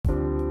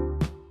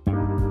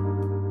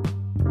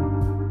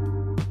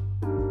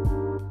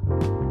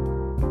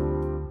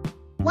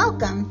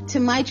Welcome to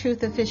My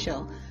Truth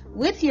Official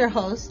with your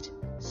host,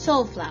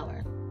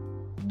 Soulflower.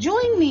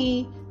 Join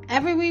me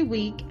every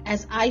week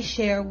as I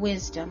share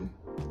wisdom,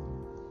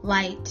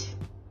 light,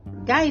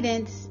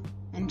 guidance,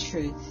 and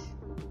truth.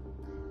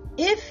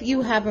 If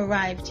you have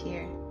arrived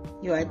here,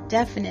 you are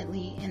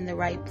definitely in the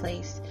right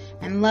place,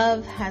 and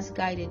love has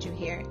guided you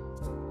here.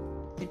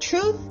 The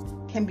truth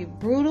can be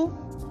brutal,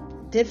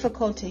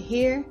 difficult to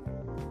hear,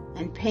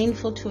 and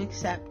painful to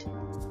accept.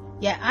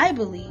 Yet I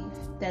believe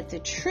that the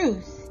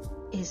truth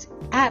is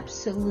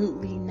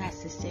absolutely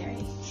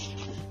necessary.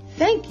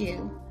 Thank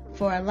you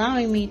for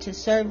allowing me to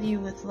serve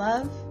you with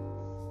love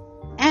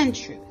and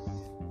truth.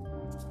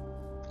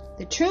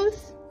 The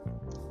truth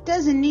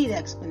doesn't need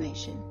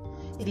explanation.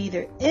 It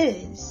either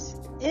is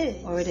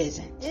or it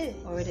isn't,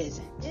 or it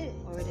isn't,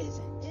 or it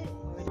isn't,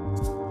 or it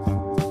isn't.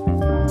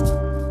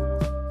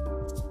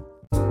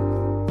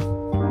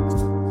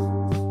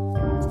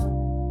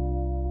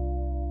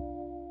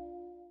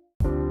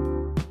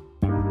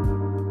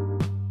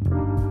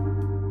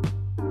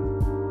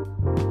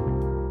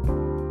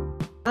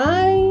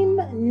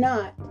 I'm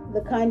not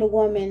the kind of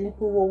woman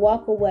who will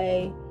walk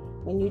away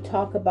when you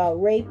talk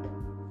about rape,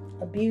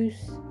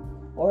 abuse,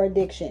 or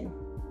addiction.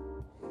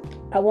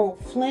 I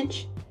won't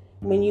flinch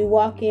when you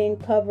walk in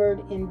covered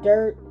in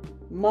dirt,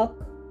 muck,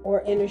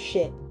 or inner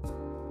shit.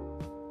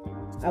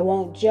 I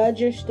won't judge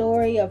your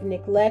story of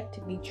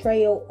neglect,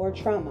 betrayal, or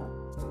trauma.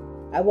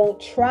 I won't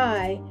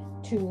try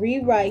to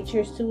rewrite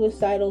your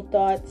suicidal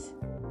thoughts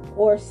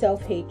or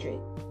self-hatred.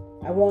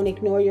 I won't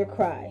ignore your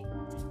cry.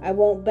 I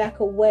won't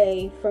back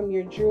away from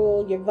your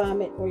drool, your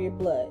vomit, or your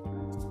blood.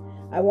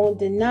 I won't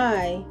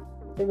deny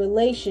the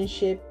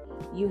relationship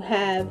you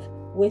have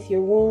with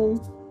your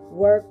womb,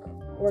 work,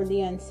 or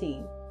the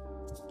unseen.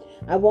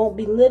 I won't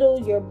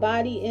belittle your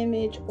body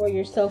image or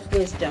your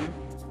self-wisdom.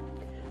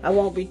 I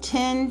won't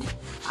pretend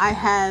I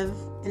have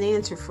an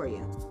answer for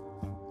you.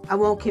 I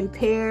won't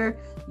compare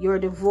your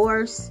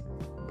divorce,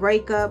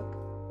 breakup,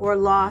 or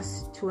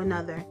loss to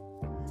another,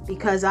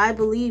 because I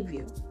believe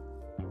you.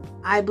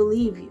 I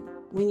believe you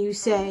when you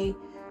say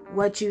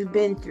what you've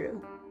been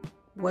through,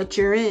 what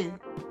you're in,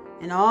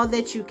 and all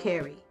that you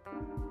carry.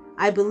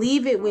 I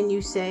believe it when you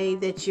say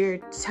that you're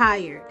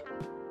tired,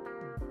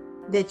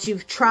 that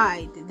you've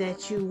tried,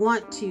 that you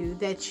want to,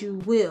 that you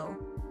will.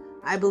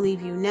 I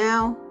believe you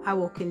now. I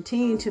will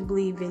continue to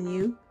believe in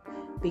you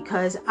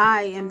because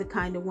I am the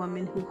kind of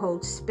woman who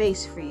holds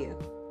space for you,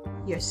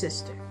 your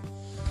sister.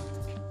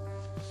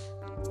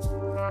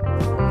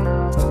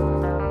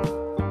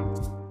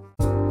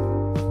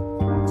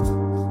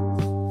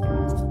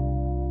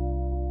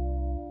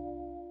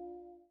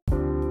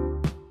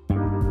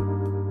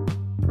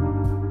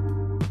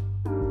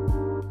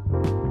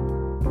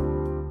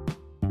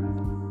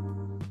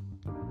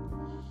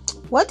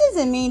 What does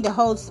it mean to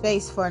hold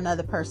space for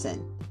another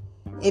person?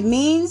 It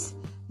means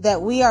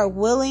that we are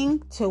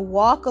willing to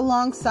walk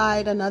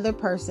alongside another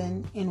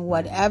person in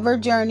whatever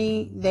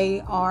journey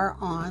they are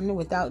on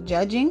without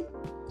judging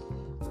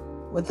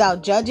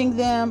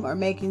them or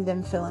making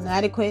them feel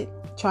inadequate,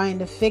 trying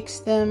to fix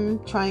them,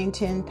 trying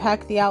to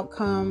impact the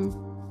outcome.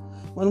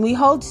 When we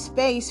hold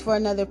space for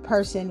another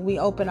person, we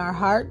open our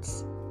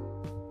hearts,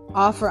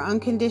 offer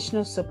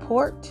unconditional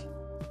support,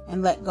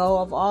 and let go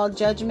of all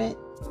judgment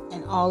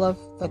and all of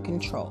the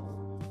control.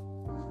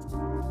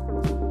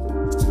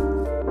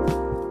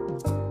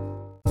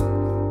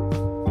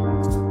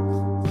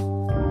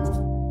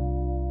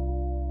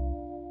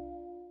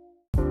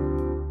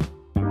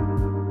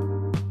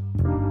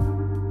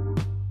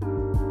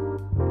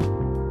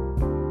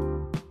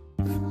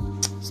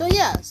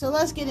 So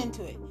let's get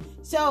into it.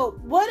 So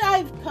what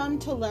I've come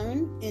to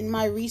learn in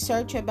my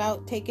research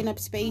about taking up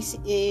space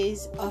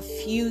is a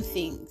few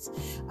things.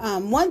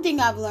 One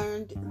thing I've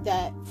learned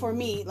that for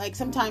me, like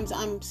sometimes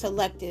I'm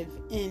selective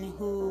in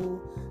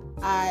who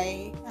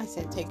I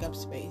said take up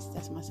space.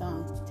 That's my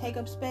song. Take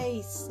up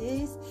space,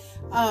 sis.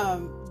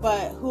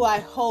 But who I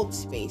hold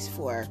space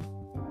for.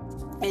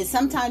 And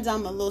sometimes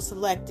I'm a little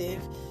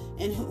selective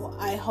in who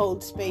I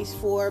hold space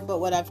for, but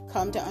what I've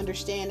come to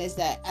understand is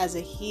that as a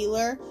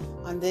healer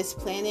on this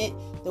planet,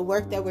 the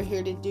work that we're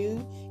here to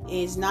do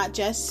is not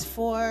just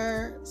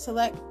for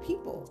select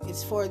people,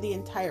 it's for the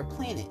entire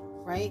planet,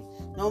 right?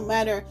 No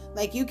matter,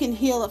 like you can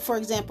heal up, for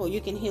example,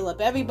 you can heal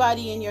up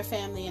everybody in your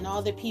family and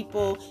all the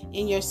people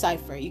in your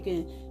cipher. You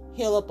can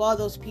heal up all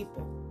those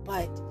people,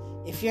 but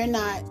if you're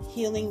not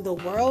healing the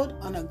world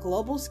on a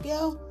global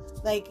scale,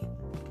 like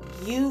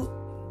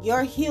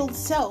your healed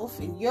self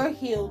and your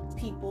healed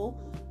people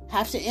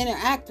have to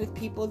interact with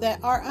people that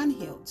are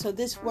unhealed. So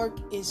this work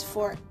is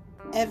for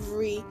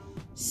every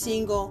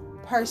single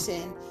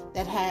person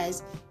that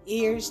has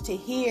ears to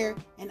hear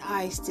and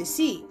eyes to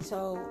see.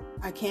 So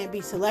I can't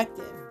be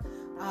selective.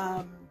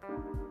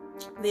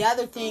 The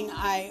other thing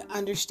I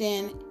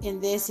understand in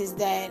this is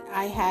that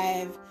I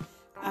have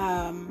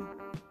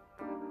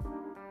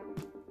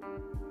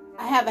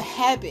a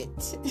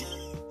habit.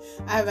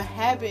 I have a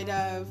habit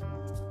of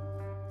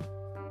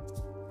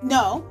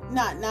No,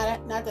 not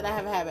that I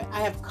have a habit.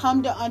 I have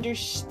come to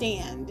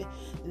understand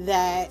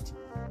that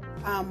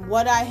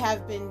what I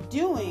have been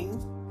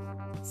doing,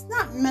 it's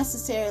not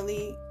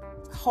necessarily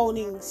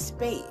holding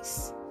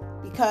space,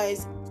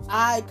 because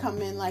I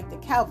come in like the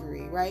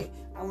cavalry, right?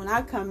 And when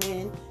I come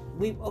in,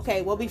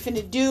 what we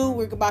finna do,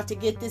 we're about to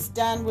get this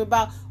done.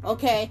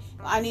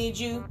 I need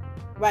you.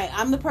 Right,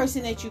 I'm the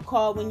person that you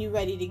call when you're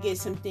ready to get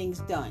some things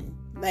done.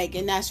 Like,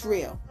 and that's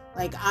real.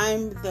 Like,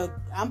 I'm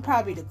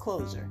probably the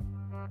closer.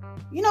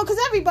 Because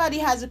everybody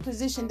has a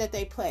position that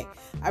they play.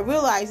 I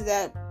realize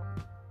that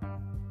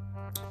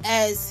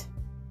as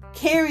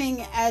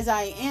caring as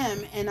I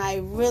am, and I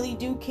really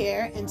do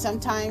care, and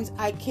sometimes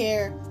I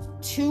care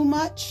too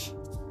much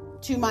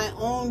to my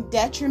own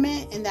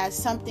detriment, and that's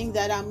something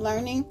that I'm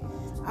learning.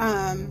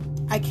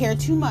 I care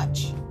too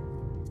much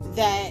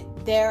that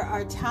there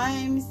are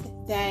times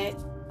that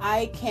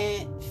I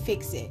can't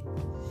fix it,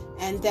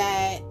 and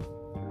that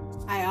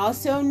I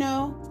also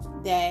know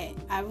that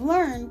I've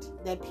learned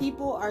that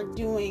people are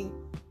doing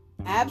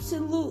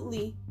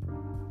absolutely,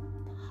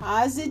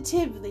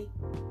 positively,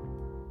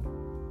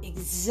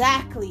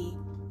 exactly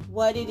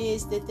what it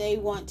is that they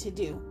want to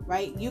do,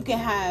 right? You can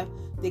have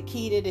the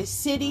key to the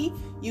city.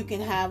 You can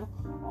have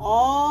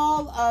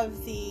all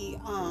of the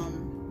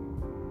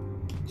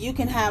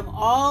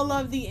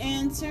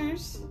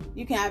answers.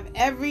 You can have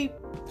every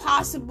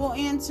possible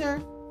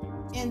answer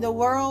in the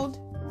world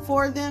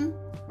for them,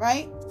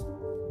 right?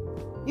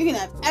 You can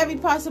have every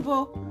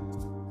possible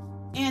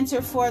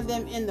answer for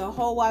them in the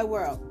whole wide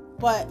world.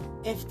 But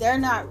if they're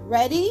not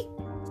ready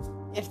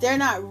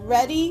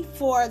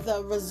for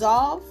the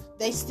resolve,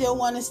 they still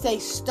want to stay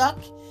stuck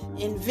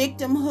in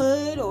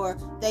victimhood, or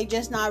they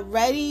just not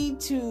ready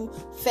to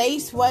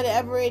face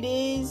whatever it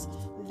is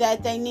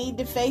that they need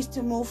to face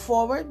to move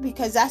forward,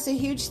 because that's a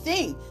huge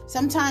thing.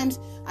 Sometimes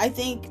I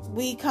think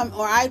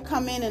I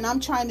come in and I'm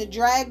trying to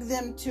drag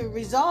them to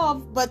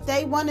resolve, but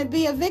they want to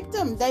be a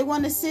victim. They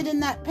want to sit in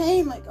that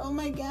pain like, oh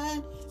my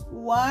God,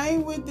 why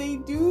would they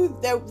do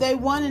that? They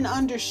want an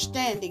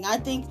understanding. I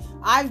think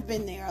I've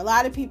been there. A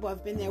lot of people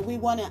have been there. We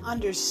want an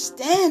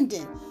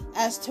understanding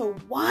as to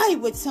why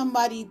would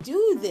somebody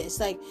do this?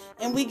 Like,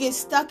 and we get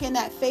stuck in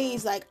that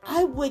phase. Like,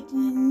 I would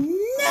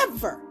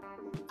never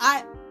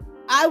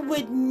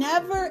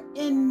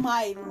in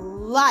my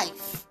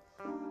life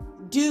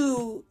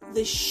do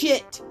the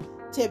shit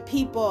to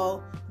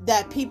people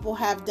that people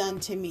have done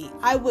to me.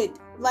 I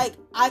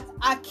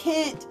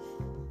can't,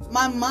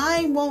 my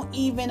mind won't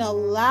even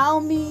allow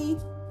me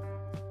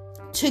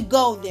to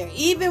go there.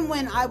 Even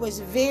when I was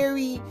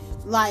very,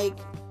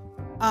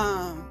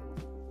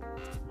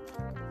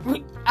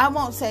 I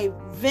won't say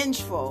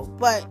vengeful,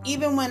 but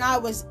even when I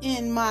was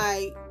in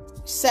my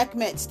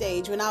Sekhmet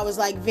stage, when I was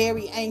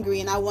very angry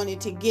and I wanted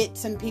to get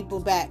some people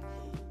back,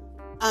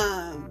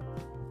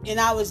 and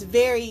I was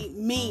very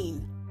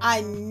mean,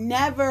 I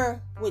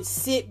never would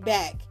sit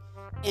back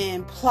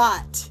and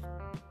plot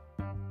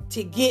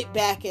to get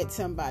back at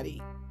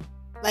somebody,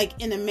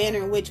 in a manner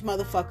in which in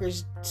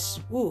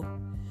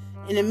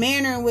a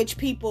manner in which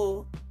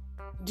people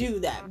do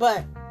that.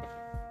 But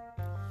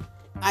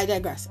I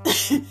digress.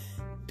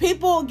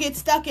 People get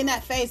stuck in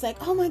that phase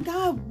oh my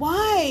God,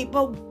 why?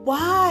 But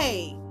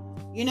why?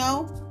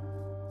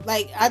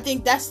 I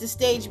think that's the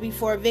stage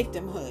before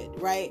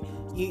victimhood, right?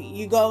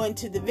 You go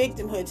into the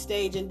victimhood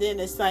stage, and then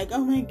it's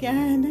oh my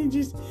God, they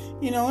just,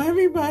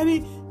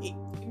 everybody,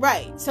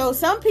 right? So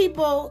some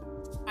people,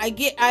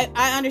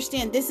 I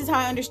understand. This is how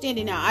I understand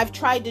it now. I've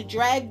tried to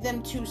drag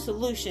them to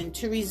solution,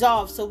 to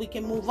resolve, so we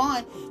can move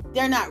on.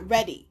 They're not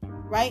ready,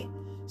 right?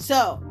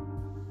 So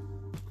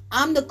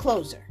I'm the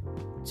closer.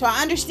 So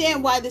I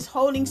understand why this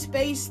holding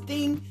space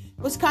thing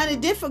was kind of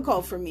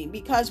difficult for me,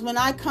 because when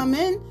I come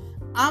in,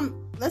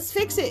 let's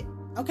fix it.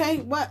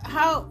 Okay.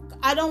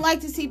 I don't like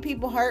to see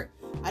people hurt.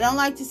 I don't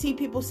like to see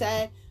people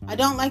sad. I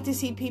don't like to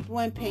see people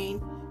in pain,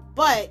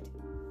 but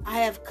I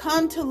have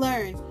come to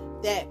learn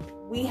that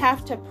we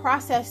have to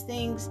process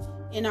things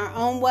in our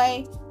own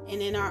way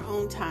and in our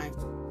own time,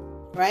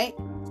 right?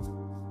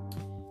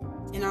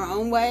 In our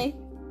own way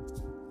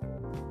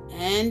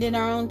and in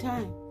our own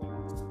time.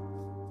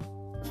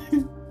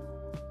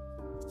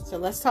 So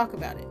let's talk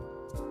about it.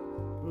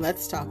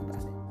 Let's talk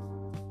about it.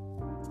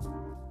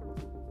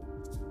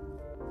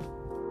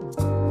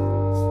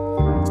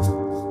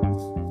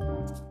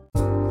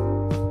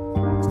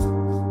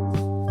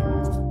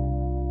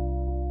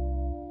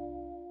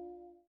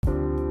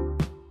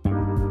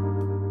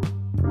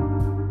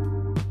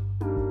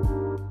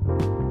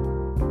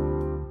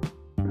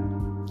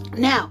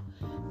 Now,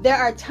 there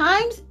are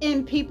times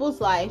in people's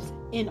lives,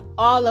 in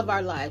all of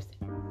our lives,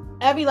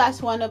 every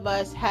last one of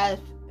us have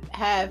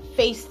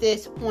faced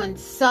this on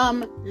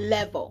some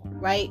level,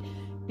 right?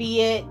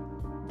 Be it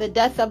the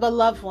death of a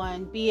loved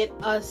one, be it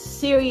a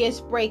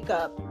serious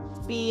breakup,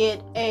 be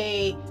it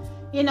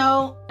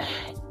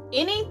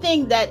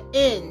anything that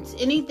ends,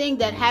 anything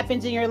that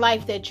happens in your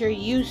life that you're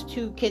used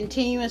to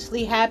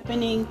continuously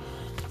happening,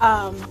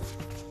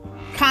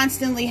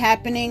 constantly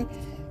happening,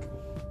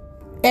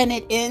 and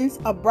it ends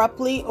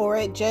abruptly, or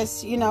it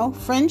just,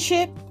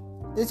 friendship.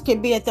 This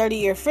could be a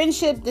 30-year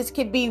friendship. This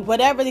could be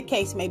whatever the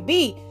case may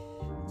be.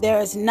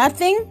 There is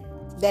nothing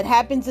that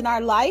happens in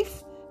our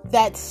life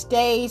that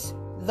stays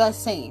the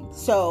same.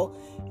 So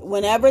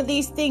whenever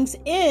these things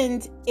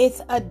end,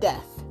 it's a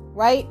death,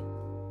 right?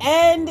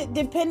 And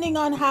depending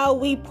on how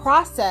we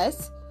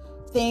process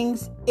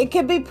things, it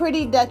can be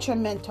pretty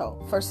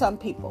detrimental for some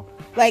people.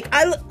 Like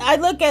I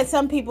look at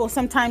some people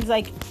sometimes,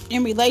 like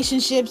in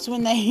relationships,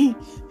 when they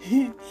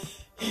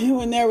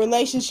when their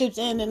relationships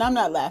end, and I'm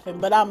not laughing,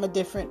 but I'm a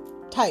different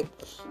type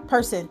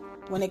person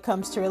when it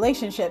comes to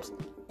relationships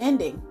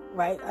ending,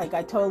 right? Like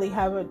I totally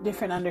have a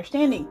different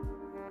understanding,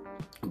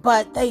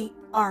 but they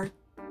are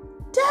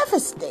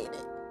devastated,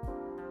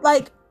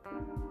 like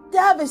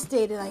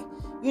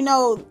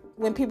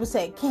when people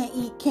say can't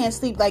eat, can't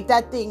sleep, like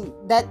that thing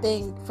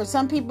for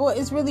some people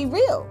is really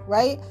real,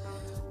 right?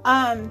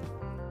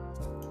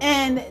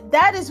 And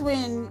that is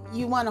when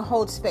you want to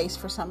hold space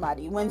for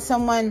somebody. When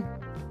someone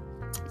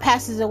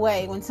passes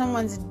away, when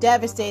someone's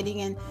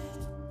devastated,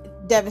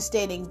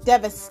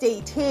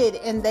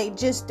 and they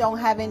just don't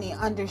have any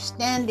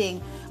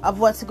understanding of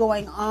what's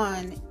going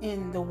on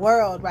in the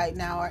world right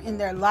now, or in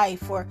their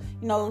life, or,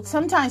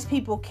 sometimes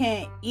people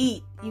can't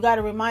eat. You got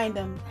to remind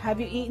them,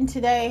 have you eaten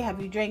today?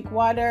 Have you drank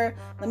water?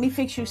 Let me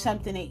fix you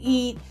something to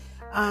eat.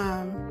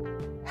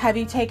 Have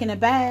you taken a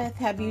bath?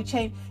 Have you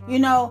changed?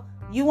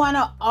 You want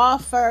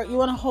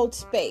to hold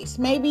space.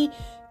 Maybe,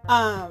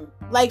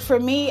 like for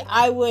me,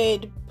 I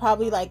would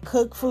probably like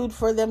cook food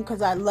for them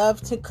because I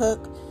love to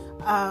cook.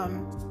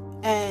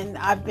 And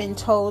I've been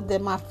told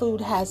that my food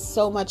has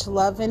so much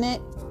love in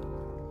it.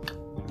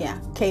 Yeah,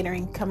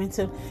 catering coming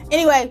soon.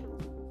 Anyway,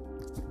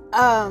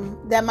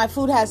 that my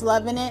food has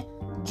love in it.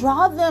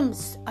 Draw them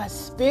a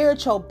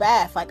spiritual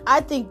bath. Like,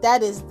 I think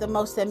that is the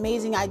most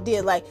amazing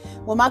idea. Like,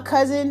 when my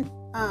cousin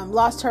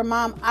lost her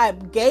mom, I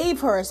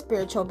gave her a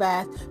spiritual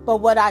bath. But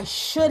what I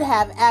should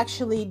have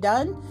actually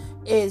done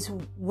is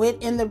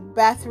went in the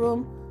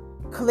bathroom,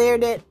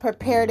 cleared it,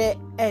 prepared it,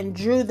 and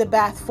drew the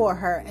bath for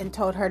her and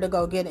told her to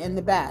go get in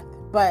the bath.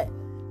 But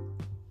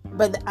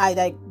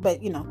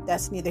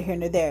that's neither here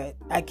nor there.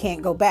 I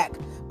can't go back.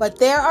 But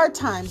there are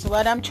times,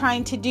 what I'm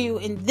trying to do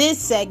in this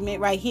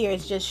segment right here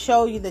is just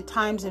show you the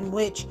times in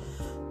which,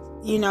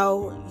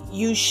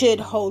 you should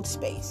hold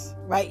space,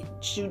 right?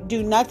 Should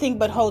do nothing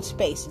but hold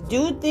space.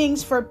 Do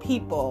things for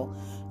people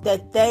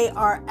that they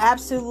are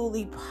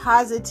absolutely,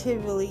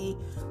 positively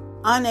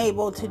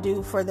unable to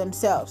do for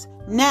themselves.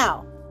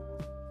 Now,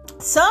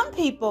 some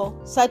people,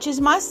 such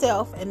as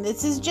myself, and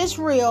this is just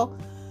real,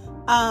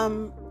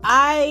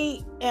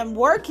 I am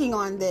working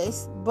on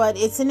this, but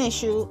it's an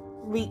issue,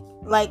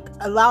 like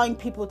allowing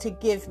people to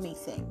give me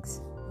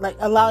things, like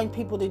allowing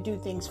people to do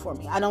things for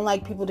me. I don't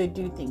like people to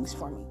do things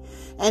for me.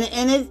 And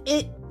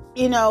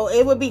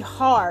it would be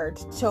hard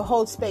to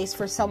hold space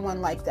for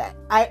someone like that.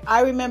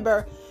 I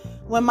remember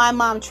when my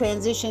mom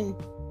transitioned,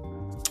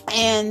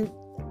 and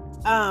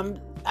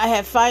I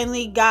had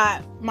finally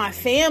got my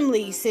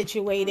family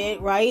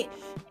situated, right?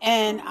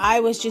 And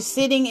I was just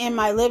sitting in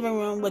my living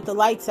room with the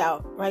lights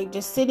out, right?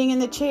 Just sitting in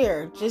the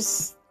chair,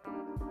 just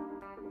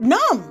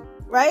numb,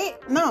 right?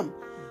 Numb.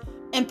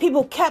 And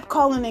people kept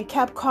calling.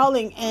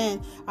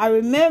 And I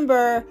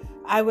remember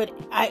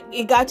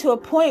it got to a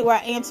point where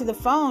I answered the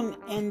phone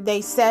and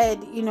they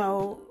said,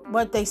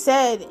 what they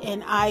said.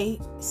 And I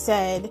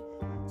said,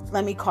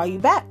 let me call you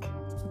back.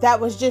 That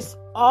was just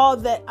all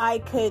that I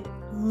could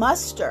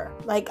muster.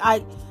 Like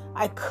I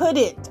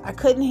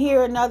couldn't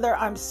hear another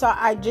I'm sorry.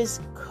 I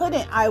just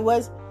couldn't. I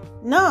was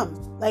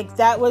numb. Like,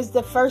 that was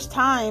the first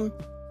time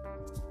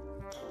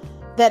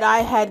that I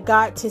had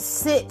got to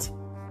sit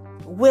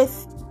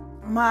with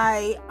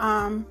my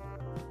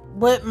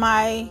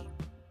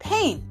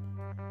pain,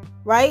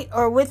 right?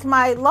 Or with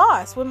my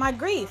loss, with my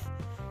grief.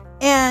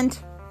 And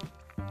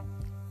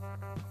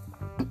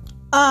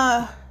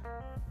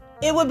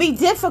it would be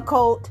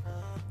difficult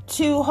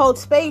to hold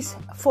space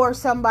for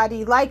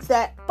somebody like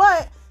that,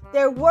 but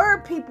there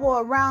were people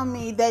around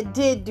me that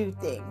did do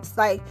things.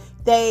 Like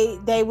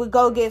they would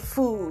go get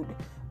food.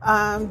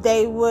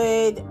 They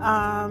would,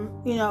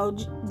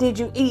 did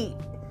you eat?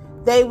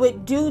 They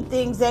would do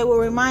things. They would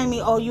remind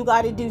me, oh, you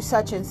got to do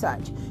such and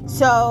such.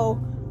 So,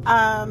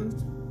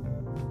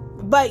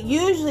 but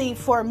usually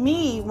for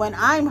me, when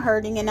I'm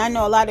hurting, and I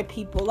know a lot of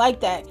people like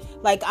that,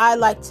 like I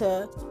like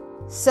to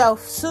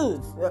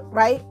self-soothe,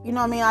 right? You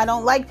know what I mean? I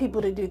don't like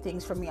people to do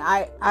things for me.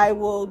 I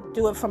will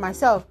do it for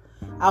myself.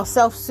 I'll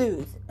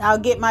self-soothe. I'll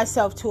get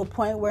myself to a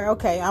point where,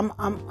 okay,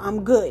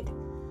 I'm good,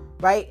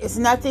 right? It's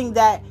nothing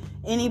that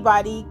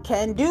anybody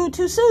can do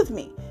to soothe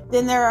me.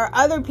 Then there are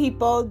other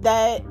people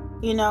that,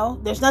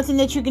 there's nothing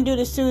that you can do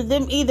to soothe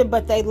them either,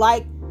 but they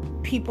like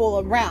people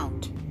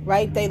around,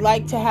 right? They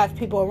like to have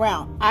people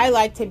around. I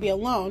like to be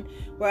alone,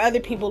 where other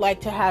people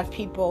like to have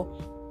people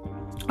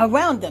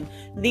around them.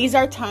 These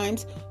are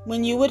times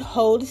when you would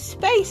hold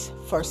space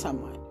for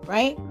someone,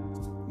 right?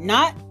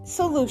 Not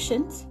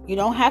solutions. You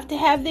don't have to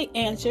have the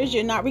answers.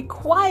 You're not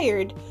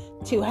required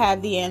to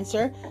have the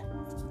answer.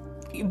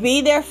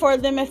 Be there for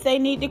them if they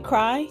need to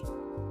cry,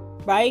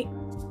 right?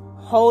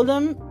 Hold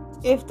them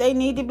if they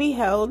need to be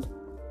held,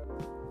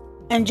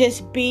 and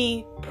just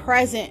be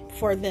present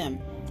for them.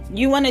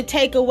 You want to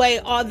take away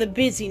all the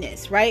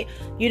busyness, right?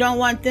 You don't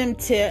want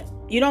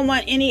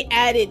any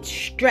added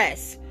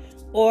stress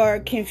or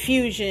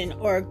confusion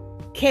or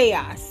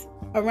chaos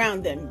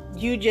around them.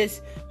 You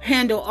just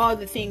handle all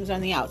the things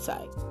on the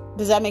outside.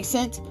 Does that make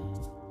sense?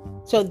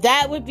 So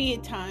that would be a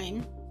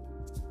time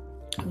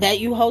that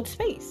you hold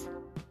space.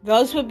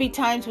 Those would be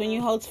times when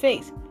you hold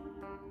space.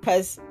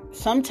 Because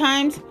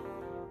sometimes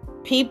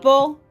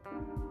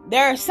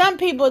there are some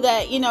people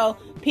that,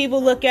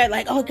 people look at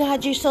like, oh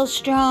God, you're so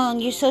strong.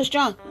 You're so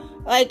strong.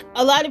 Like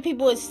a lot of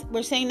people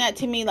were saying that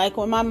to me, like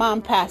when my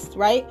mom passed,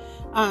 right?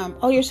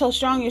 Oh, you're so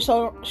strong. You're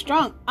so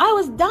strong. I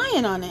was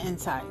dying on the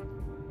inside,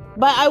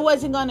 but I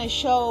wasn't going to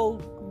show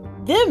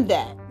them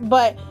that.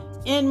 But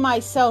in my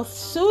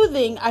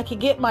self-soothing, I could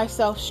get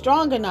myself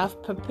strong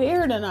enough,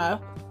 prepared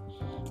enough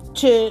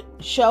to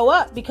show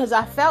up, because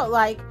I felt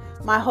like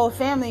my whole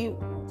family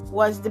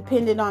was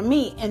dependent on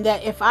me, and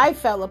that if I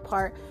fell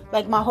apart,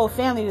 like my whole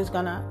family was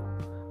gonna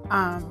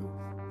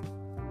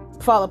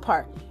fall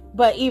apart.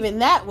 But even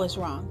that was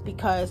wrong,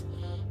 because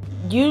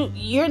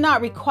you're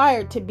not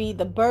required to be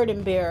the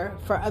burden bearer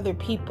for other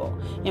people,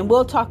 and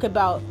we'll talk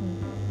about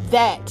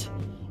that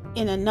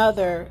in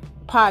another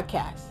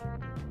podcast.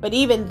 But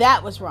even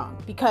that was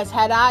wrong, because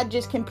had I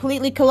just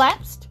completely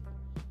collapsed,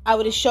 I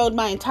would have showed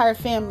my entire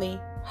family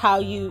how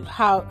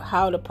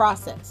to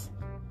process.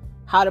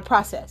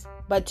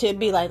 But to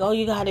be like, oh,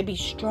 you got to be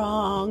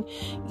strong,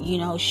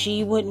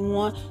 she wouldn't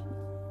want.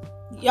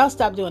 Y'all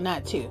stop doing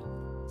that too,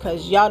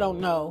 because y'all don't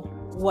know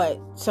what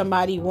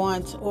somebody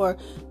wants, or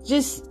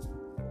just.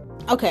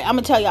 Okay, I'm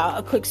gonna tell y'all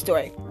a quick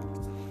story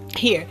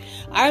here.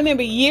 I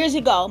remember years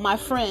ago, my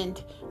friend,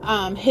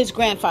 his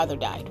grandfather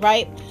died,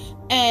 right?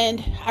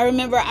 And I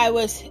remember I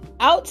was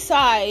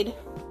outside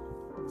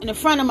in the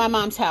front of my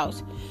mom's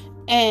house,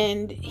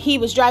 and he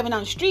was driving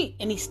down the street,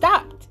 and he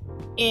stopped.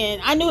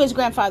 And I knew his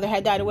grandfather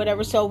had died or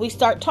whatever, so we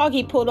start talking.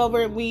 He pulled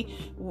over, and we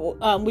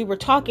were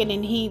talking,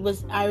 and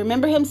I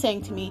remember him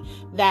saying to me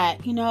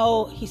that,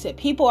 he said,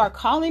 people are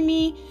calling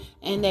me,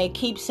 and they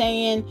keep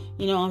saying,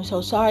 I'm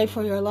so sorry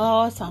for your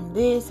loss, I'm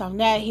this, I'm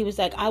that. He was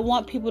like, I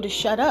want people to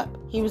shut up.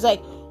 He was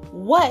like,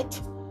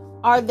 what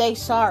are they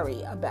sorry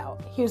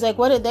about? He was like,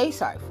 what are they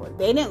sorry for?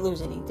 They didn't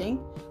lose anything.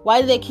 Why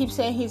do they keep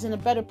saying he's in a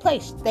better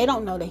place? They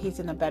don't know that he's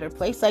in a better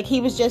place. Like,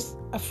 he was just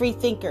a free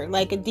thinker,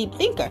 like a deep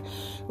thinker,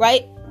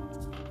 right?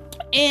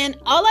 And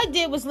all I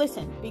did was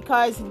listen,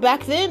 because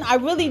back then I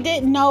really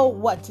didn't know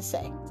what to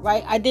say,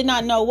 right? I did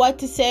not know what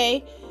to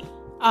say.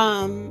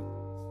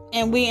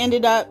 And we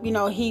ended up,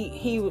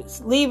 he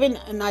was leaving,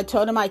 and I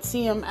told him I'd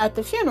see him at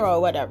the funeral or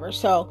whatever.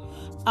 So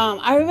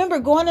I remember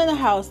going in the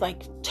house,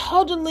 like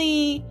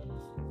totally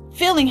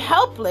feeling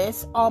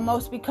helpless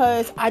almost,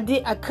 because I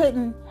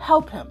couldn't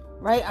help him,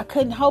 right? I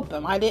couldn't help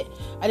him. I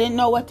didn't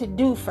know what to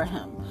do for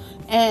him.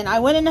 And I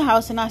went in the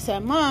house and I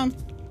said, Mom,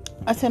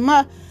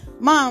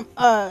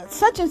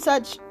 such and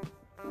such,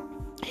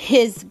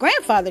 his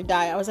grandfather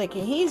died. I was like,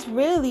 he's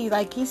really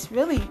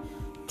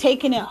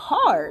taking it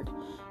hard.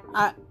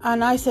 I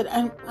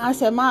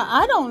said, Ma,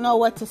 I don't know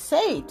what to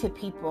say to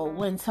people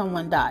when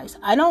someone dies.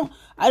 I don't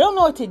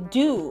know what to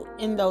do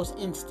in those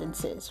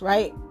instances,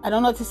 right? I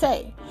don't know what to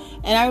say.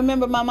 And I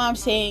remember my mom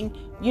saying,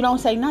 you don't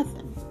say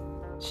nothing.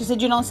 She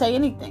said, you don't say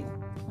anything.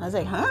 I was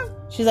like, huh?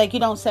 She's like, you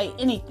don't say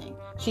anything.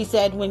 She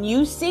said, when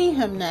you see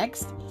him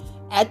next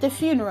at the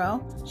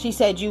funeral, she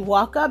said, you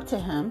walk up to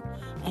him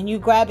and you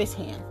grab his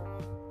hand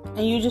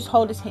and you just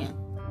hold his hand.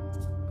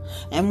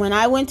 And when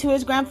I went to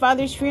his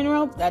grandfather's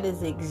funeral, that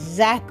is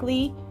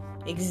exactly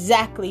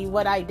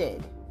what I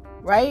did,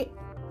 right?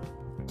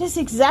 Just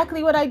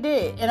exactly what I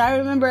did. And I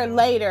remember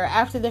later,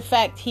 after the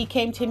fact, he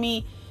came to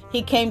me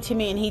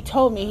and he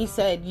told me, he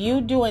said, you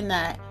doing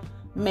that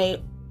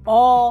made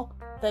all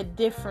the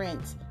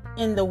difference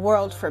in the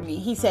world for me.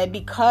 He said,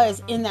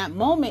 because in that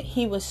moment,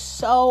 he was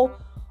so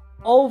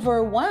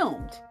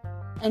overwhelmed,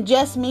 and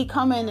just me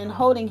coming and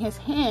holding his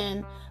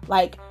hand,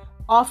 like,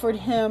 offered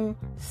him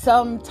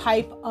some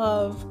type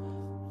of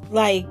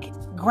like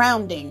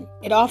grounding.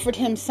 It offered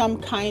him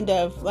some kind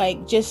of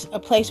like just a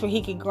place where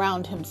he could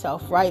ground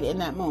himself right in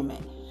that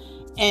moment.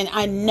 And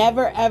I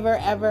never, ever,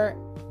 ever,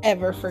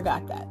 ever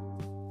forgot that.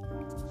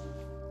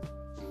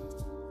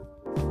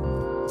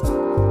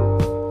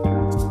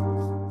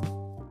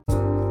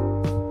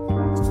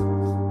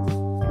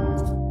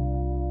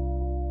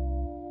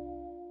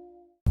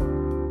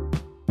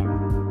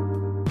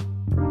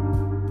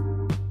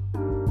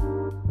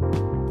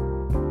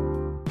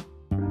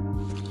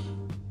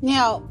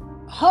 Now,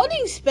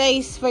 holding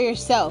space for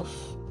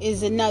yourself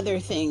is another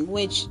thing,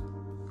 which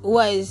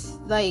was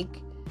like,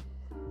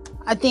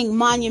 I think,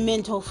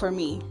 monumental for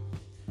me.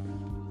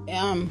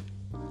 And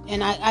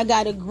I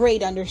got a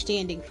great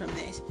understanding from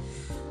this.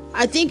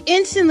 I think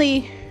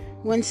instantly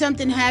when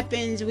something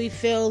happens, we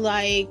feel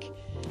like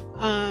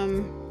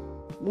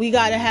we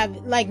gotta have,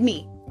 like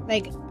me,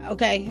 like,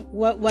 okay,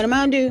 what am I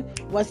gonna do?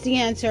 What's the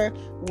answer?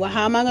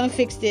 How am I gonna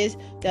fix this?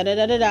 Da da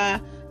da da da.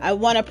 I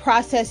want to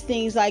process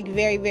things like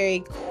very,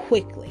 very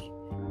quickly,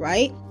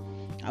 right?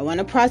 I want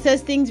to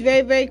process things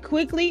very, very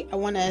quickly. I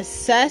want to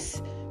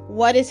assess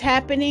what is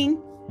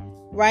happening,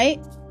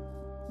 right?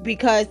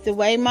 Because the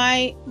way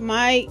my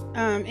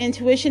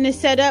intuition is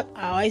set up,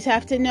 I always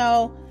have to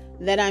know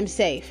that I'm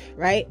safe,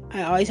 right?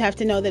 I always have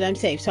to know that I'm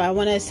safe. So I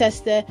want to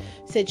assess the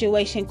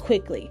situation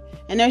quickly.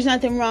 And there's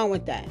nothing wrong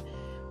with that.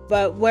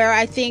 But where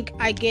I think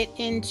I get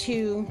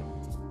into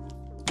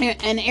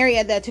an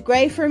area that's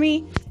gray for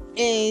me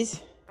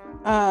is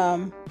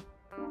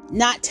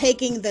not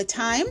taking the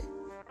time.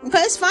 Okay,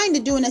 it's fine to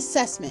do an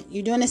assessment.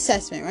 You do an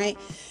assessment, right?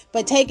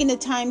 But taking the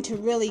time to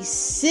really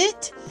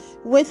sit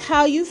with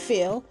how you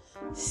feel,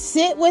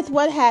 sit with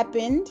what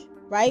happened,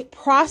 right?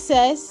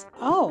 Process,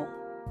 oh,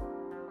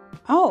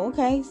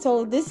 okay,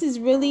 so this is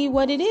really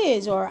what it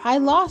is, or I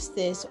lost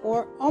this,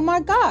 or oh my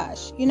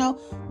gosh,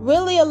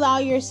 really allow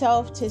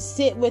yourself to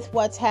sit with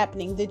what's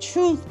happening, the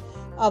truth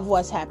of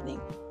what's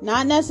happening,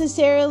 not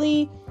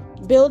necessarily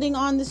building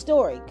on the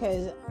story,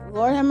 because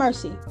Lord have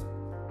mercy,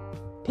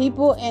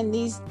 people and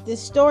this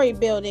story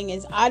building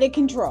is out of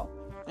control,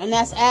 and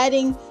that's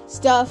adding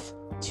stuff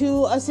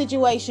to a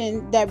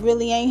situation that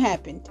really ain't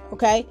happened.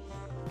 Okay,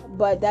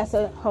 but that's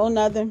a whole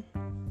nother.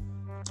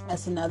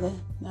 That's another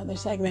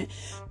segment.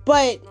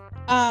 But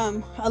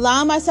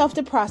allowing myself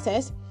to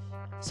process.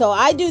 So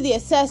I do the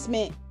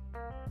assessment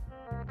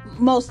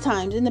most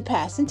times in the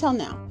past until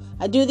now.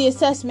 I do the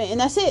assessment and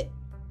that's it.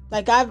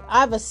 Like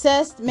I've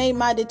assessed, made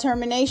my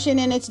determination,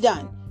 and it's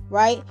done,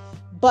 right?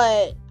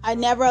 But I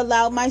never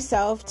allowed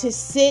myself to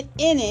sit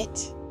in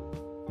it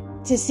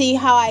to see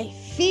how I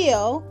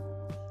feel,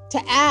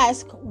 to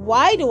ask,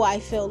 why do I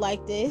feel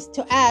like this?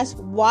 To ask,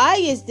 why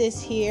is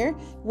this here?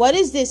 What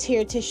is this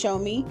here to show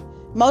me?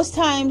 Most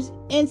times,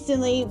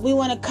 instantly, we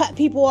want to cut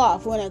people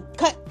off. We want to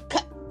cut.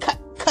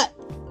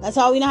 That's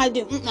all we know how to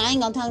do. I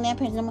ain't going to talk to that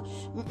person no more.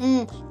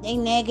 They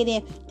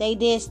negative. They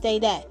this, they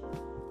that.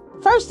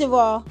 First of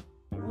all,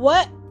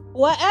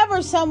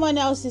 whatever someone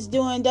else is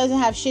doing doesn't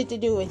have shit to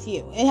do with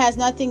you. It has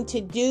nothing to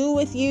do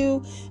with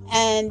you.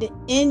 And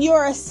in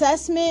your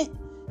assessment,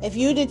 if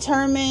you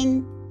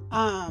determine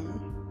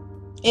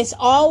it's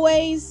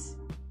always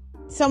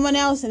someone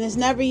else and it's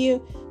never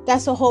you,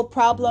 that's a whole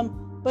problem.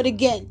 But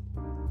again,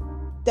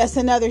 that's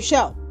another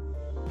show.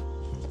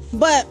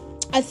 But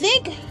I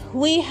think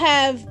we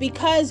have,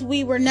 because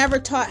we were never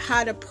taught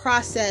how to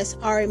process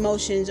our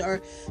emotions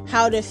or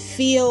how to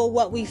feel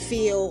what we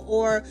feel,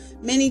 or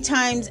many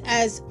times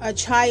as a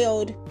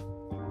child,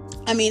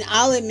 I mean,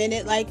 I'll admit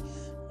it, like,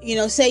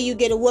 say you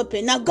get a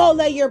whooping. Now go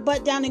lay your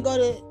butt down and go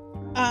to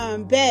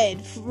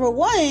bed. For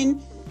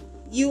one,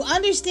 you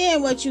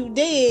understand what you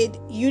did,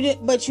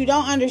 but you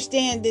don't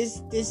understand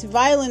this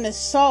violent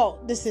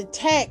assault, this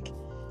attack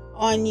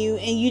on you,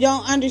 and you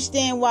don't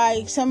understand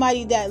why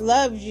somebody that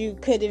loves you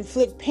could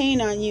inflict pain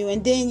on you,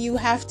 and then you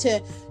have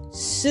to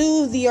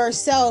soothe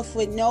yourself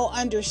with no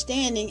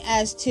understanding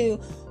as to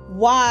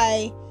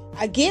why.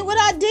 I get what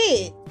I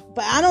did,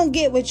 but I don't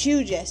get what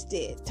you just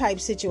did, type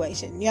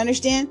situation. You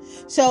understand?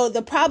 So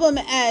the problem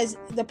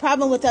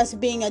with us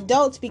being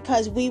adults,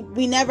 because we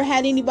never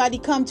had anybody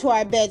come to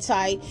our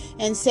bedside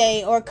and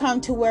say, or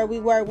come to where we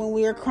were when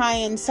we were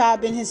crying,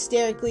 sobbing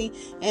hysterically,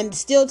 and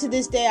still to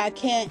this day I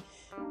can't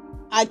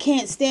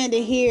stand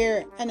to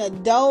hear an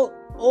adult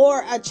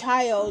or a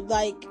child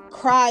like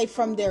cry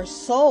from their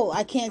soul.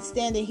 I can't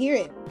stand to hear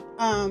it.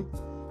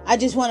 I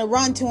just want to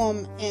run to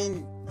them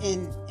and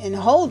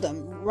hold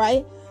them,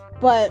 right?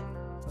 But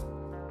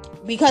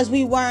because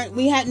we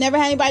had never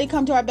had anybody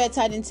come to our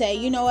bedside and say,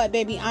 you know what,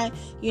 baby, I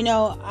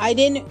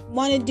didn't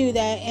want to do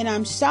that, and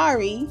I'm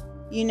sorry.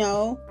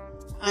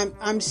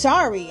 I'm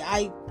sorry.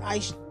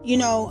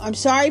 I'm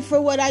sorry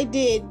for what I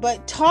did,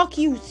 but talk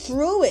you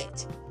through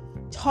it.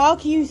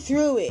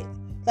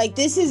 Like,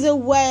 this is a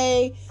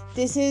way,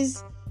 this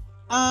is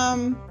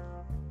not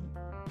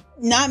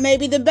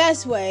maybe the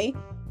best way,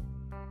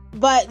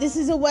 but this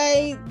is a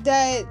way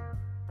that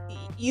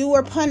you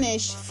were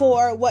punished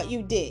for what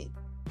you did,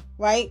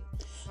 right?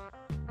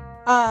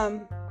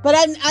 But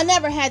I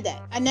never had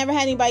that. I never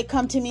had anybody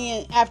come to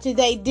me after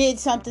they did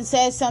something,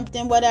 said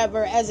something,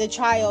 whatever, as a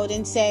child,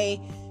 and say,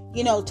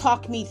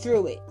 talk me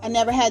through it. I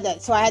never had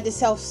that. So I had to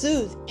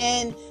self-soothe.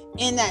 And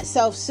in that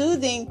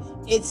self-soothing,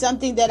 it's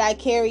something that I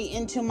carry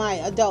into my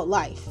adult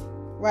life,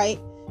 right?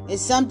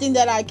 It's something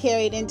that I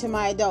carried into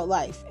my adult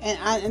life.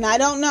 And I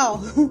don't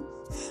know.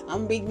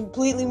 I'm being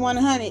completely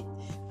 100.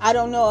 I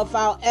don't know if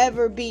I'll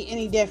ever be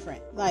any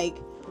different. Like,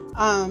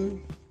 I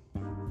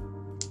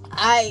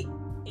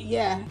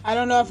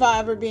don't know if I'll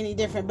ever be any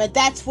different, but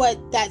that's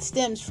what that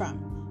stems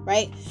from,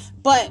 right?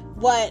 But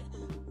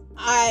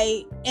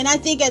I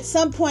think at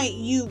some point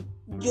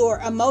your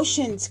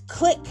emotions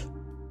click,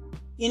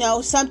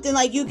 something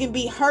like you can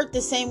be hurt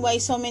the same way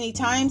so many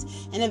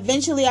times, and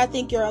eventually I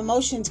think your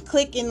emotions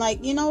click and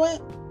like, you know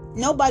what?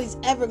 Nobody's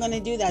ever going to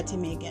do that to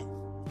me again,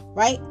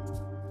 right?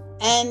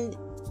 And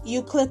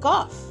you click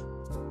off,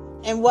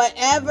 and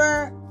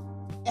whatever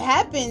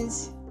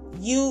happens,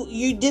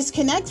 you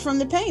disconnect from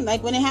the pain.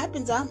 Like when it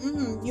happens,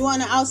 you on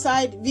the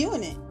outside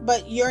viewing it,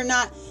 but you're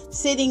not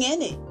sitting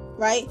in it,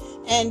 right?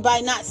 And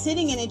by not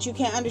sitting in it, you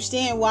can't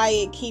understand why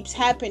it keeps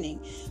happening.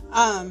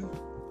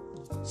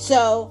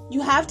 So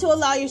you have to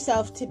allow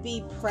yourself to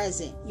be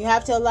present. You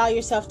have to allow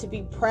yourself to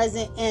be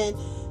present and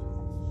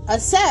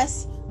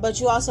assess, but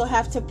you also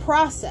have to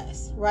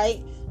process,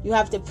 right? You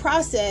have to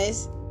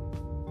process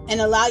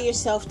and allow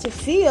yourself to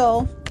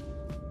feel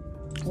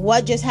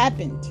what just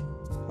happened,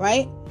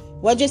 right?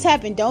 What just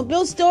happened. Don't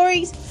build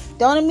stories.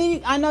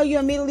 I know you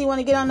immediately want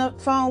to get on the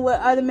phone with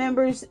other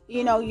members,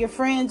 your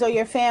friends or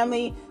your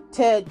family,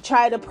 to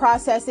try to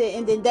process it,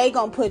 and then they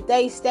gonna put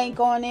they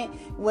stank on it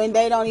when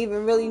they don't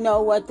even really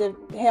know what the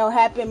hell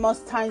happened.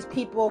 Most times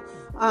people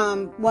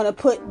want to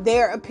put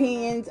their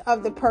opinions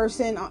of the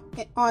person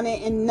on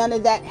it, and none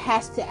of that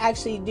has to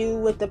actually do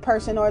with the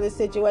person or the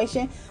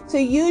situation. So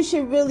you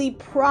should really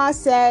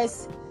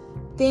process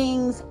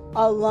things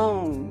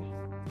alone,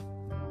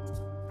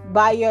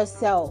 by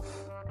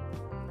yourself.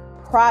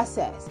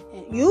 Process,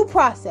 and you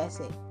process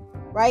it,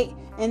 right?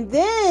 And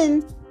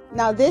then,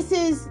 now this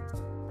is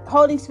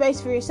holding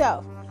space for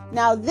yourself.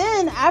 Now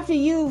then, after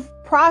you've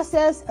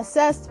processed,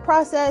 assessed,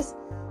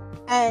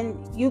 and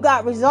you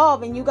got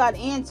resolve and you got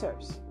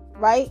answers,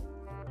 right?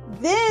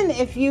 Then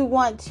if you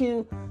want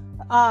to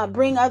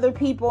bring other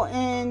people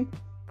in,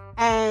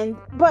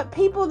 but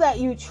people that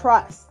you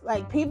trust,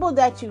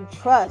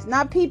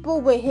 not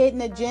people with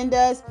hidden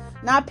agendas,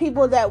 not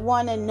people that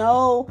want to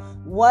know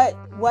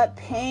what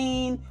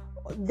pain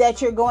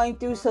that you're going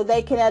through so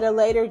they can at a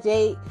later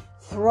date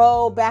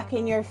throw back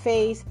in your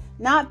face.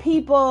 Not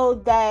people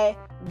that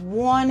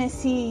want to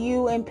see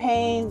you in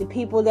pain, the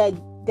people that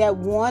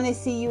want to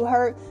see you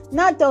hurt.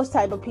 Not those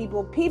type of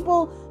people.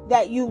 People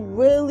that you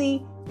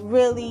really,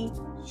 really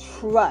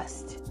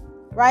trust,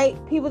 right?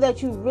 People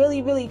that you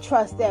really, really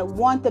trust, that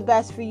want the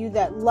best for you,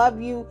 that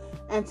love you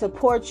and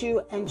support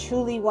you and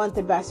truly want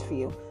the best for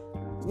you.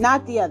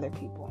 Not the other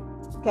people,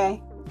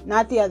 okay?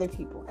 Not the other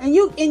people. And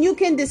you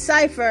can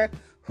decipher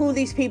who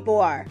these people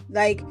are.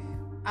 Like,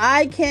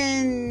 I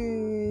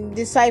can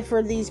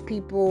decipher these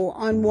people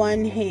on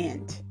one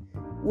hand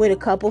with a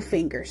couple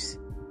fingers,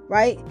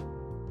 right?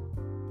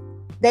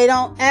 They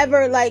don't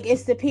ever,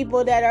 it's the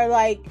people that are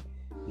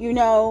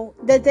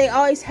that they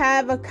always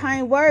have a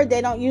kind word.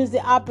 They don't use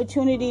the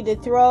opportunity to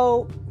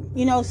throw,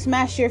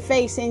 smash your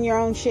face in your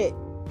own shit,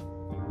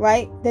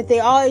 right? That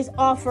they always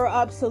offer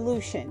up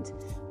solutions.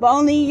 But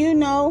only you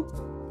know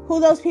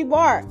who those people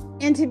are.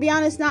 And to be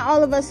honest, not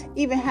all of us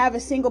even have a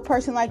single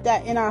person like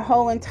that in our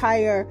whole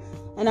entire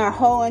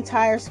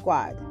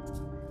squad.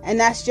 And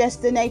that's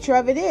just the nature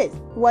of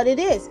what it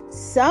is.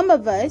 Some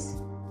of us,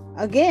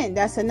 again,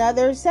 that's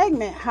another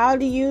segment. How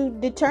do you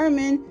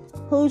determine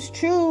who's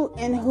true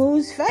and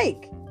who's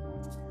fake?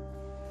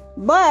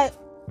 But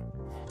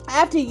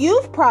after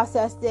you've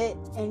processed it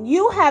and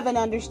you have an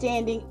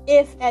understanding,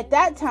 if at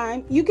that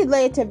time you could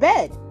lay it to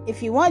bed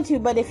if you want to,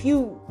 but if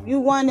you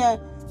want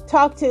to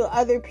talk to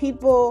other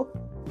people,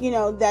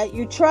 that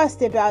you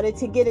trust about it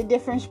to get a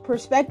different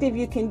perspective,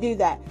 you can do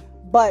that.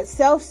 But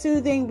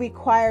self-soothing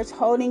requires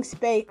holding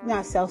space,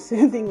 not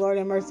self-soothing, Lord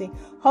have mercy.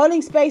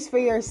 Holding space for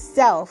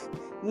yourself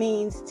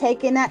means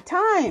taking that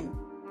time.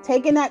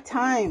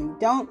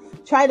 Don't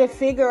try to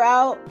figure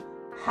out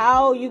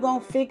how you're going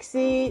to fix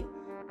it.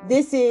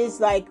 This is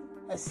like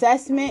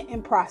assessment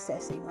and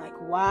processing. Like,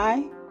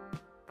 why?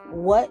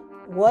 What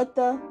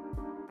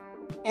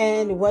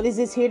and what is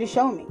this here to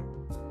show me?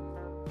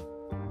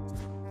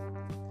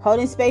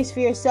 Holding space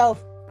for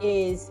yourself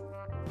is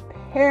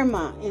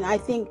paramount. And I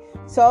think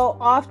so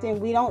often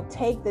we don't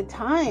take the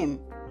time.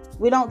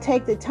 We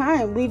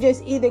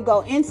just either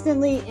go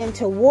instantly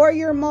into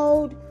warrior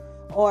mode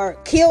or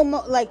kill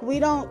mode. We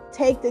don't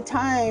take the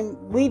time.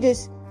 We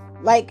just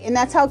and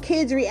that's how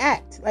kids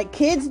react.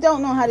 Kids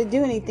don't know how to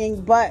do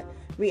anything but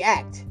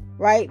react,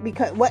 right?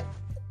 Because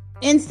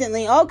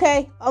instantly,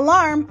 okay,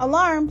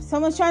 alarm,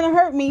 someone's trying to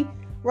hurt me,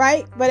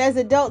 right? But as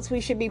adults,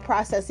 we should be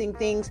processing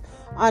things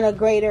on a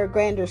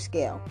grander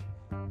scale.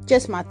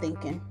 Just my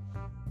thinking.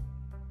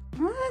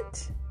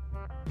 What?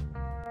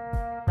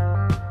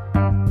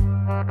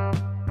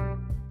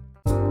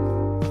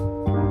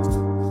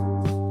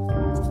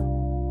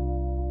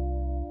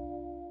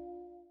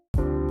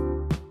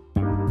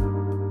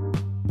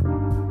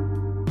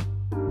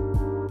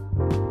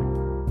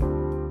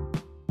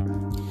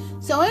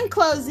 So in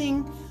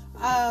closing,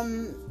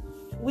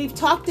 we've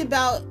talked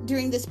about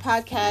during this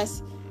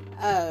podcast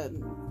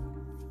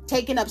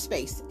taking up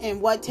space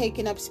and what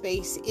taking up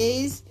space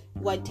is,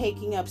 what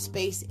taking up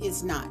space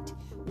is not.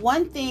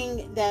 One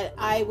thing that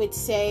I would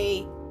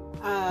say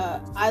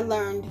I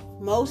learned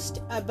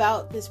most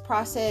about this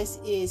process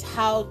is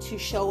how to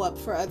show up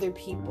for other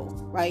people,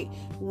 right?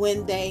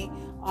 When they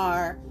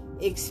are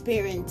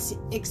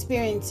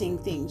experiencing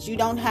things. You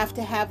don't have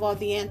to have all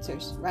the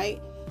answers,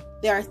 right?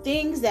 There are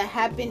things that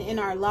happen in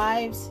our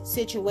lives,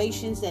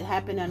 situations that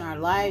happen in our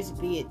lives,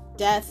 be it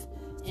death,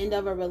 end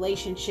of a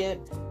relationship,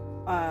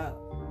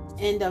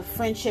 end of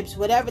friendships,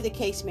 whatever the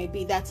case may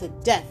be. That's a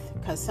death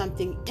because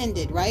something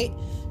ended, right?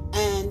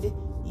 And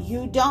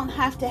you don't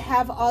have to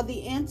have all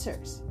the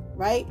answers,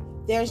 right?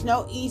 There's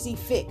no easy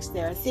fix.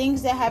 There are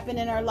things that happen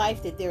in our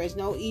life that there is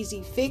no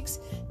easy fix.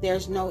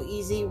 There's no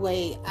easy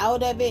way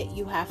out of it.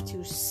 You have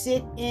to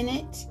sit in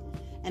it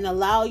and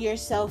allow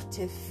yourself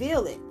to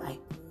feel it. Like,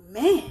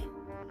 man,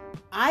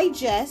 I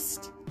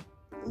just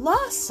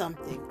lost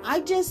something. I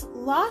just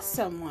lost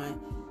someone.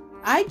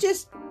 I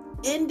just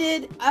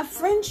ended a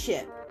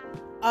friendship.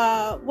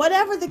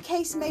 Whatever the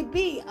case may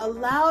be,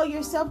 allow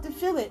yourself to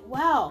feel it.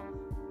 Wow,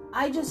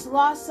 I just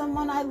lost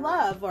someone I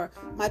love, or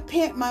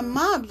my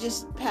mom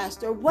just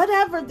passed, or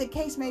whatever the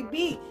case may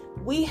be.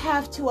 We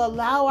have to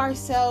allow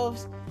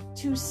ourselves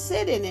to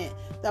sit in it.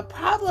 The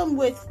problem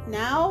with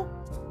now,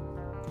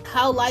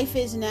 how life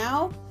is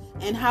now,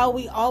 and how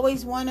we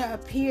always want to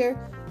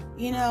appear,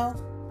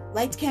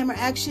 lights, camera,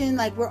 action,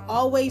 like we're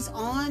always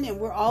on and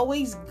we're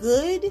always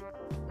good,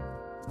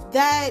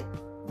 that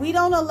we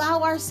don't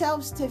allow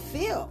ourselves to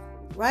feel,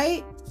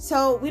 right?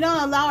 So we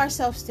don't allow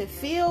ourselves to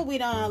feel. We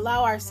don't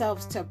allow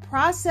ourselves to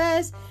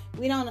process.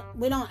 We don't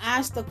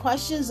ask the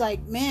questions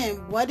like, man,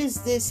 what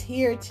is this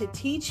here to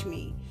teach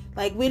me?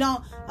 Like, we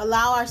don't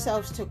allow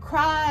ourselves to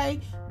cry,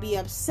 be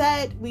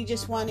upset. We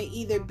just want to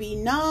either be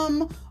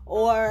numb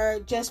or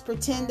just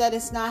pretend that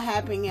it's not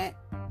happening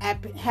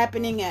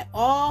at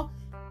all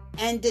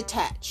and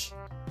detach.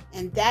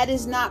 And that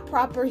is not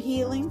proper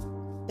healing.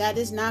 That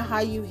is not how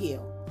you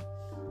heal.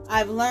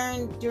 I've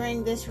learned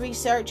during this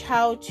research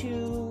how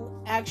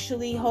to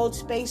actually hold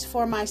space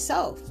for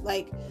myself.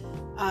 Like,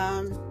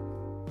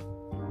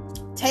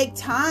 take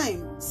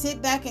time,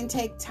 sit back and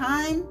take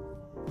time,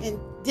 and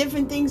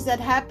different things that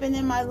happen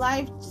in my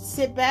life,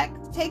 sit back,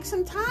 take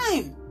some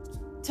time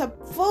to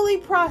fully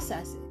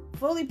process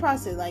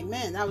it. Like,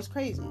 man, that was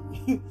crazy.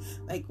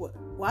 Like,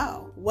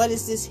 wow, what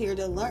is this here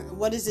to learn?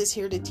 What is this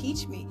here to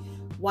teach me?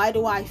 Why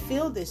do I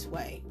feel this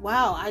way?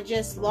 Wow, I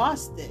just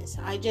lost this.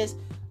 I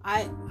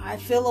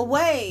feel a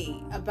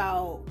way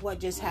about what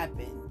just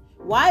happened.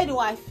 Why do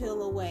I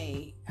feel a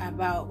way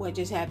about what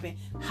just happened?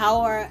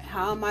 How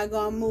am I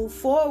going to move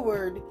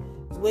forward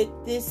with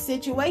this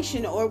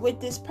situation or with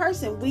this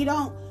person? I'm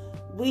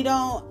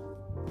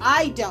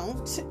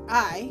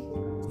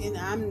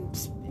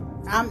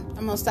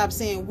going to stop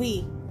saying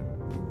we,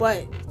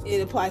 but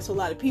it applies to a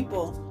lot of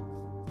people.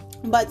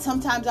 But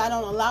sometimes I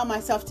don't allow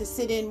myself to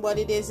sit in what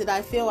it is that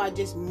I feel. I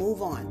just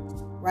move on,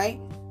 right?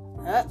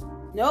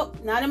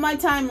 Nope, not in my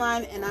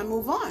timeline, and I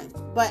move on.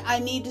 But I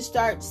need to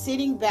start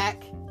sitting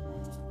back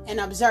and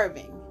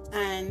observing,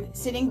 and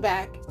sitting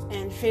back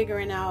and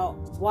figuring out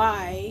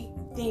why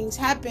things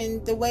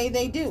happen the way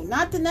they do.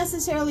 Not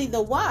necessarily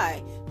the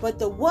why, but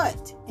the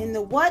what. And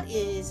the what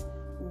is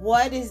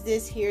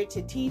this here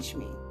to teach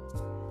me?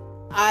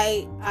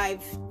 My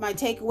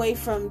takeaway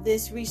from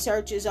this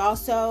research is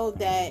also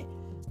that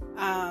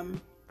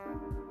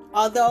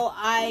although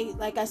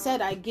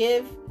I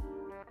give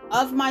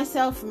of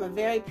myself from a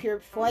very pure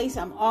place,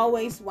 I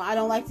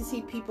don't like to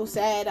see people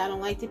sad. I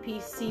don't like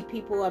to see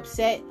people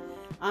upset.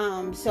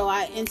 So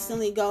I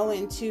instantly go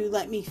into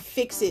let me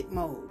fix it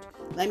mode.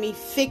 Let me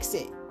fix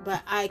it,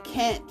 but I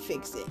can't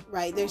fix it,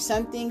 right? There's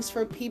some things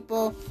for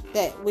people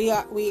that we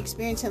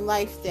experience in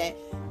life that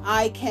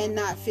I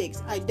cannot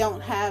fix. I don't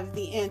have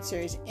the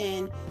answers.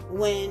 And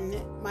when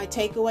my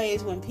takeaway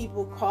is when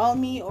people call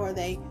me or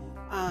they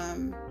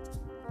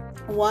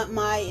want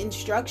my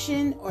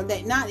instruction, or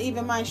that not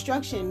even my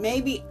instruction,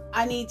 maybe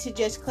I need to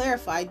just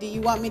clarify, do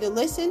you want me to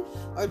listen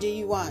or do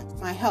you want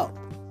my help?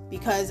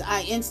 Because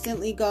I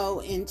instantly go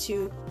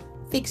into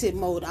fix it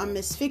mode. I'm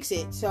Miss Fix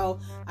It. So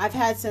I've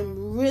had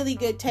some really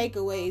good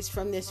takeaways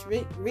from this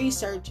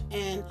research,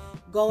 and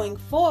going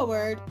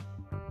forward,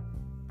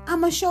 I'm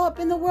gonna show up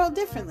in the world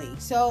differently.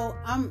 So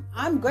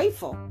I'm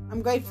grateful.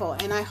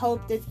 And I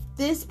hope that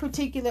this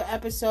particular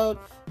episode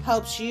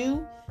helps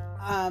you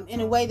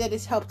in a way that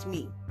it's helped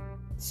me.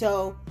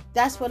 So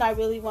that's what I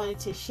really wanted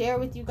to share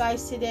with you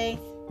guys today.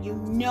 You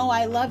know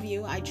I love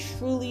you. I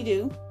truly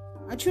do.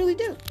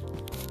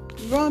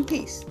 Grow in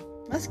peace.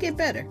 Let's get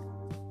better.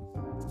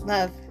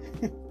 Love.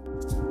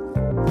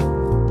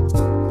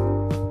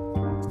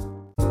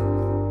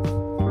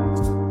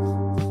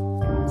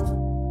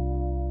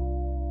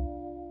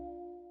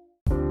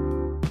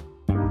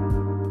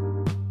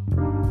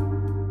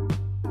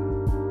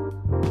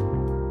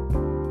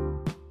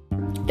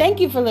 Thank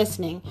you for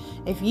listening.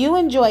 If you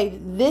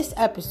enjoyed this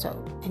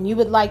episode and you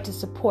would like to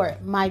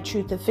support My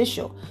Truth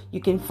Official, you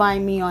can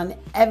find me on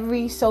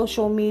every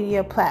social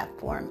media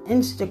platform,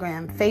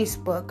 Instagram,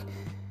 Facebook,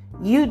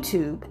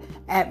 YouTube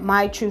at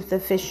My Truth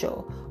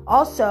Official.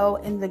 Also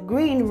in the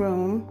green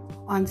room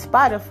on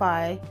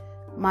Spotify,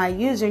 my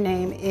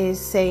username is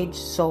Sage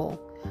Soul.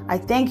 I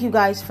thank you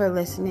guys for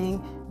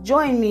listening.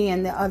 Join me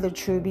and the other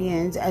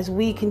Trubians as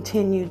we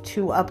continue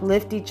to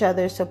uplift each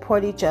other,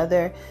 support each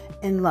other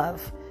in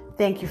love.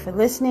 Thank you for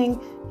listening.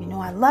 You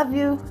know I love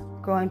you.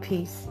 Grow in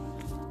peace.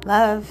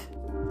 Love.